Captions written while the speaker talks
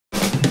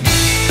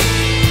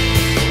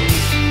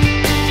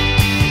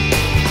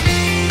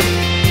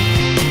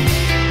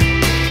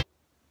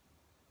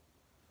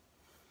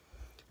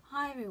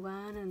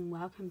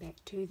welcome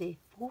back to the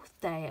 4th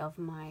day of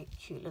my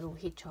cute little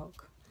hedgehog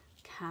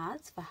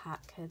cards for Heart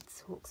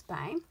Kids Hawke's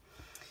Bay.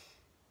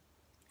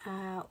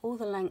 All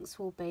the links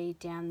will be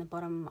down the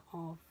bottom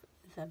of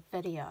the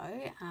video,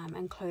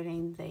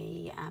 including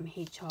the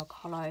hedgehog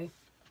hollow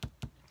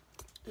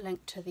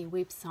link to the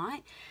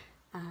website.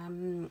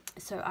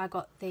 So I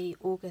got the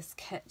August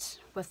kit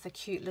with the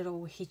cute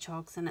little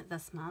hedgehogs in it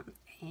this month,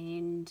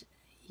 and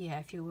yeah,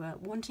 if you were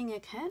wanting a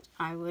kit,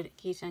 I would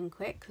get in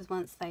quick, because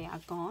once they are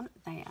gone,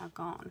 they are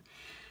gone.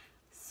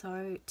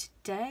 So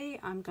today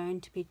I'm going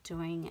to be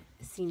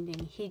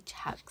sending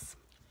Hedgehugs.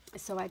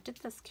 So I did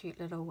this cute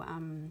little,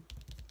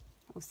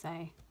 we'll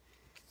say,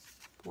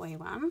 boy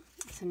one.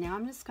 So now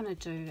I'm just going to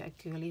do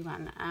a girly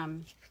one. I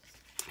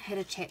had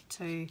a chat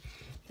to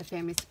the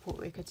family support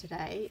worker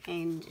today,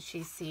 and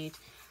she said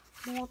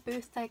more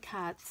birthday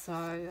cards.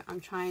 So I'm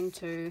trying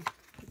to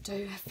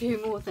do a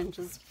few more than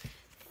just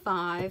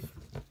 5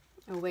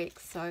 a week.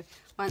 So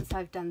once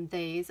I've done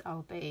these,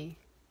 I'll be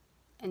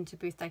into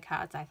birthday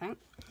cards, I think.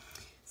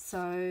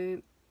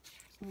 So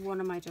what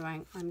am I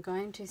doing? I'm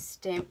going to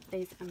stamp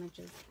these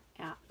images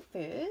out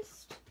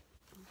first.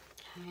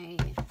 Okay,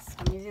 so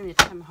I'm using the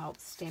Tim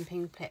Holtz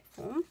stamping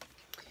platform,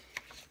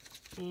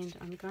 and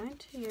I'm going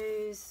to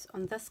use,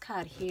 on this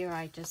card here,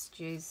 I just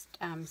used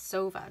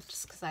silver,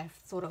 just because I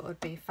thought it would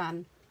be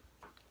fun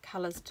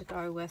colours to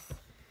go with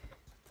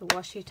the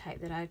washi tape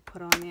that I'd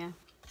put on there.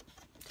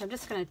 So I'm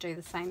just going to do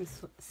the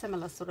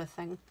similar sort of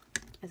thing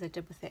as I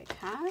did with that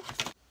card.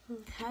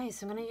 Okay,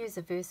 so I'm going to use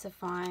a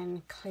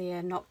VersaFine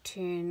Clear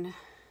Nocturne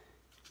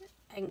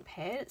ink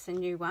pad. It's a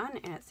new one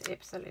and it's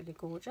absolutely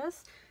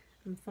gorgeous.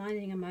 I'm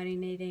finding I'm only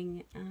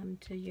needing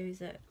to use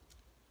it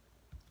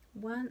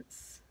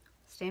once,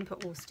 stamp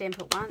it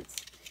once,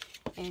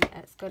 and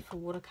it's good for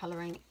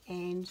watercolouring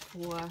and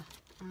for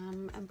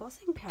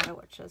embossing powder,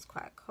 which is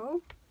quite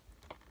cool.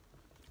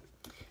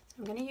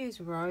 I'm going to use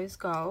rose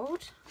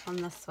gold on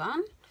this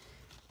one,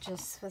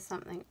 just for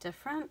something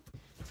different.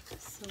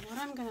 So what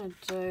I'm going to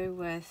do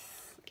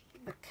with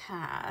the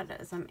card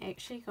is I'm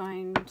actually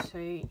going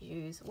to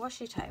use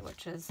washi tape,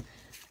 which is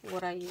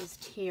what I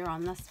used here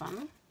on this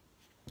one.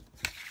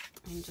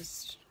 And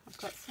just, I've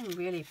got some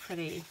really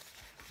pretty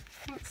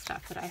pink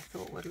stuff that I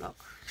thought would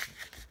look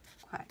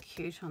quite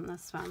cute on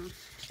this one.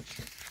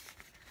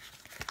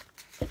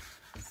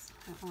 So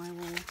I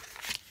will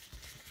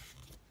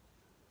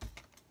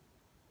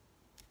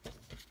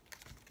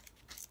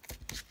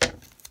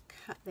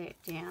cut that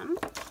down.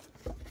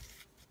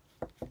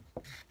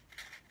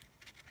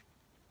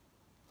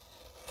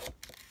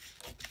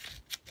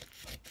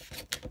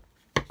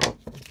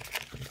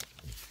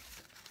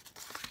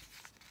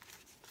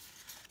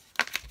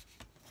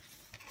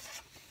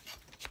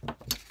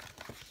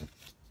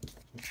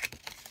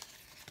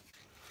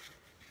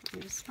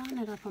 And just line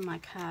it up on my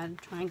card,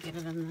 try and get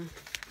it in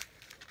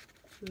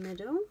the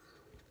middle.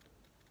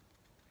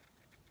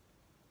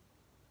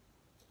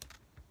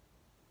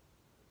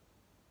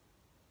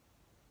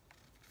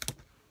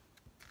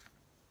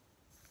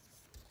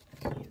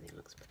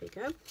 Pretty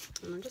good.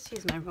 And I'll just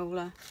use my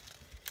ruler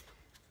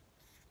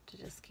to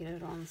just get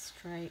it on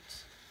straight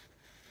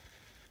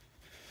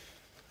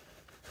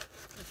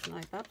with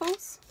no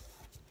bubbles.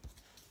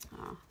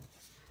 Oh,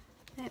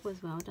 that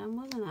was well done,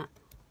 wasn't it?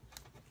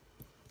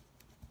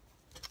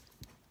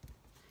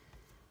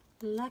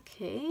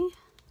 Lucky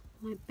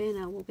my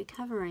banner will be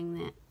covering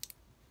that.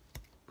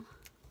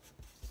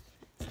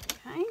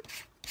 Okay.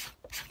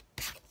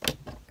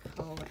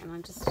 Cool, and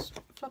I just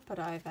flip it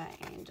over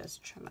and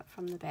just trim it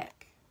from the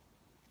back.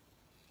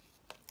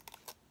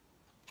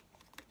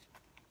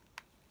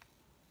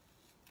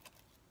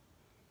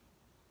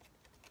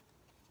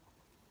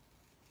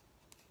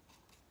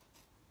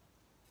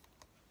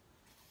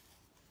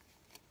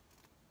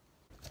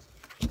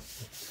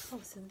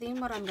 So then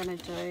what I'm going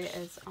to do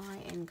is I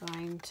am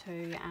going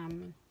to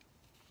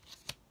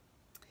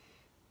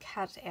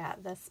cut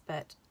out this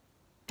bit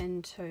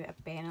into a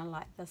banner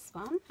like this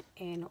one,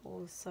 and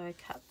also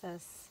cut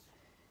this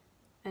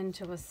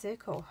into a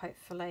circle.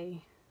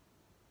 Hopefully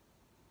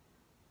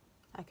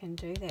I can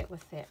do that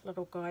with that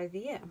little guy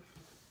there.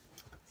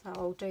 So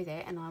I'll do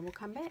that and I will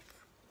come back.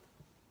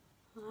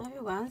 Hello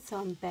everyone, so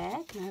I'm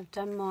back and I've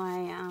done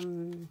my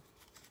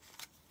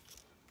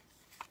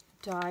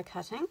die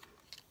cutting.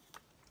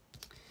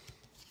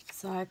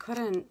 So I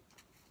couldn't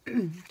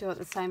do it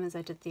the same as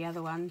I did the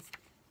other ones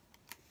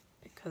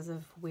because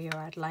of where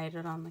I'd laid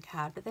it on the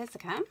card, but that's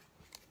okay.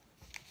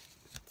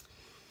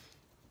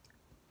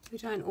 We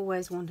don't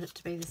always want it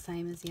to be the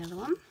same as the other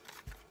one.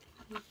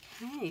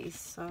 Okay,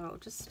 so I'll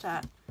just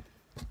start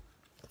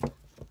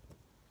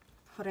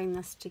putting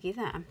this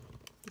together.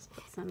 Just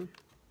put some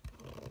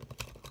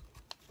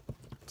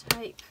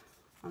tape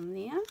on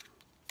there.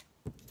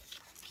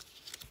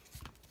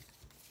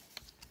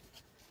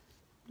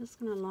 I'm just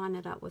going to line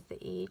it up with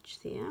the edge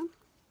there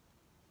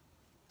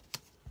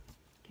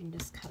and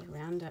just cut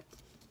around it.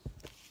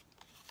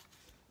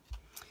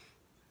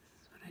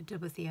 That's what I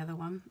did with the other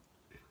one.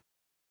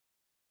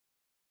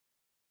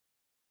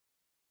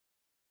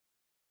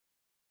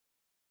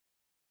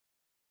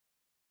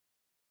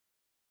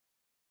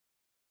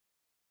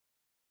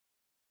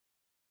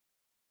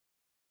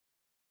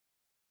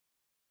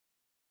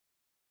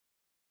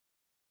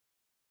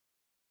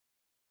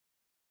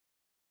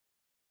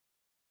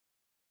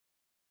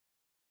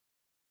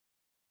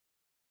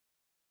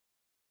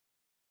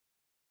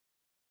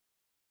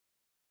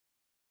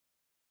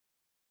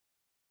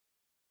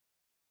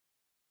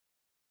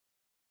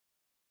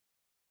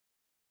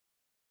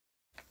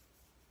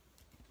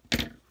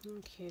 How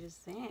cute is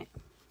that?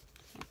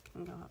 That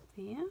can go up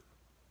there,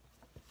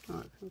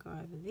 or it can go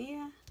over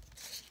there.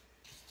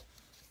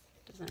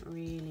 Doesn't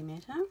really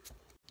matter.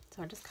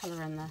 So I'll just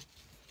colour in the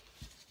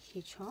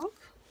hedgehog.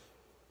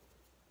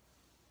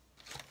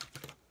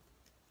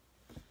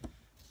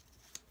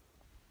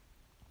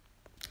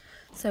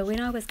 So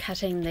when I was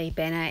cutting the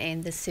banner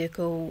and the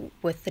circle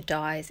with the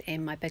dies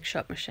and my Big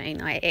Shot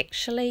machine, I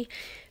actually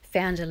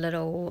found a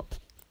little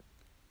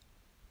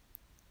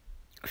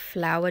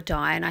flower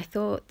die, and I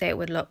thought that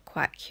would look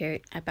quite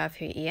cute above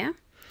her ear.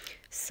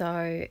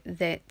 So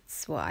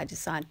that's what I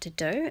decided to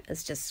do,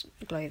 is just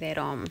glue that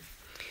on.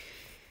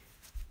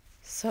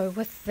 So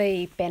with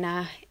the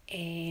banner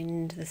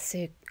and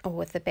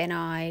with the banner,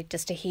 I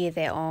just adhere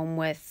that on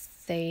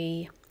with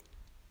the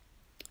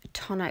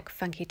tonic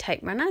funky tape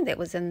runner that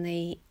was in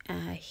the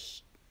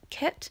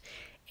kit,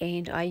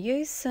 and I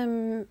used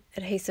some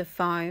adhesive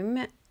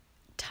foam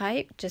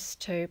tape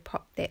just to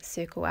prop that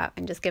circle up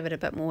and just give it a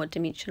bit more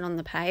dimension on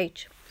the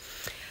page.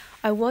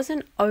 I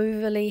wasn't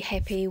overly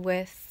happy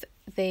with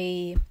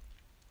the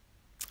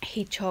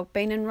hedgehog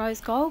being in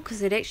rose gold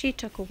because it actually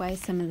took away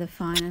some of the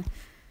finer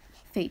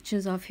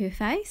features of her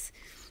face,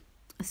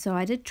 so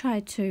I did try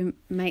to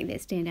make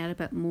that stand out a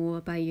bit more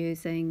by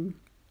using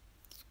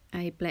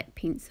a black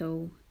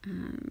pencil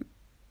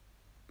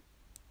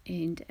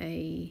and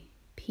a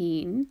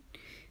pen,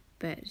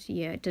 but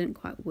yeah, it didn't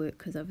quite work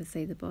because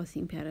obviously the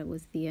embossing powder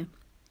was there.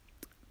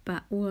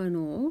 But all in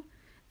all,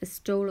 it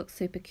still looks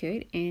super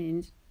cute,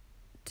 and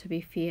to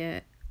be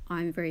fair,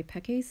 I'm very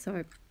picky,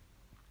 so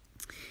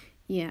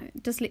yeah,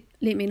 just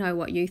let me know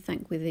what you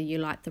think, whether you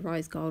like the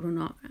rose gold or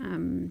not,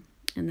 in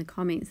the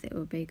comments. That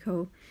would be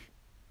cool.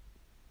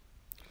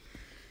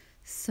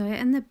 So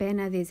in the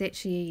banner there's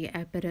actually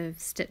a bit of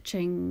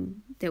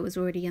stitching that was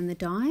already in the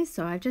die,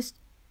 so I've just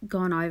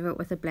gone over it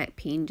with a black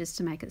pen just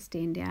to make it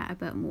stand out a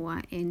bit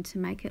more and to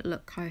make it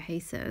look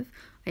cohesive.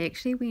 I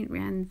actually went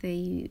around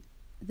the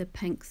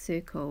pink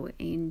circle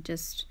and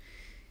just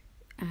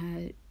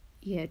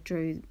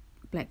drew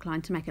black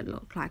line to make it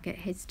look like it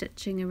had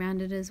stitching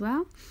around it as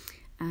well,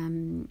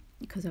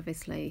 because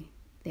obviously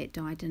that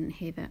die didn't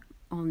have it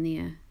on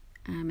there,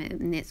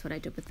 and that's what I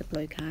did with the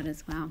blue card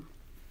as well.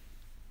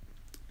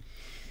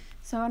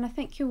 So, and I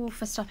thank you all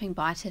for stopping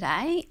by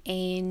today,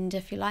 and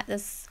if you like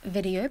this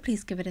video,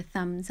 please give it a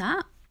thumbs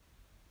up.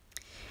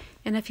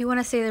 And if you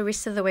want to see the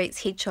rest of the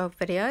week's hedgehog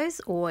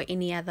videos or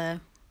any other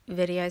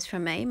videos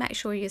from me, make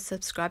sure you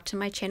subscribe to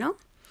my channel.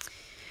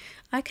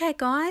 Okay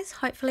guys,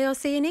 hopefully I'll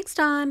see you next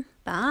time.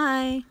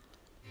 Bye.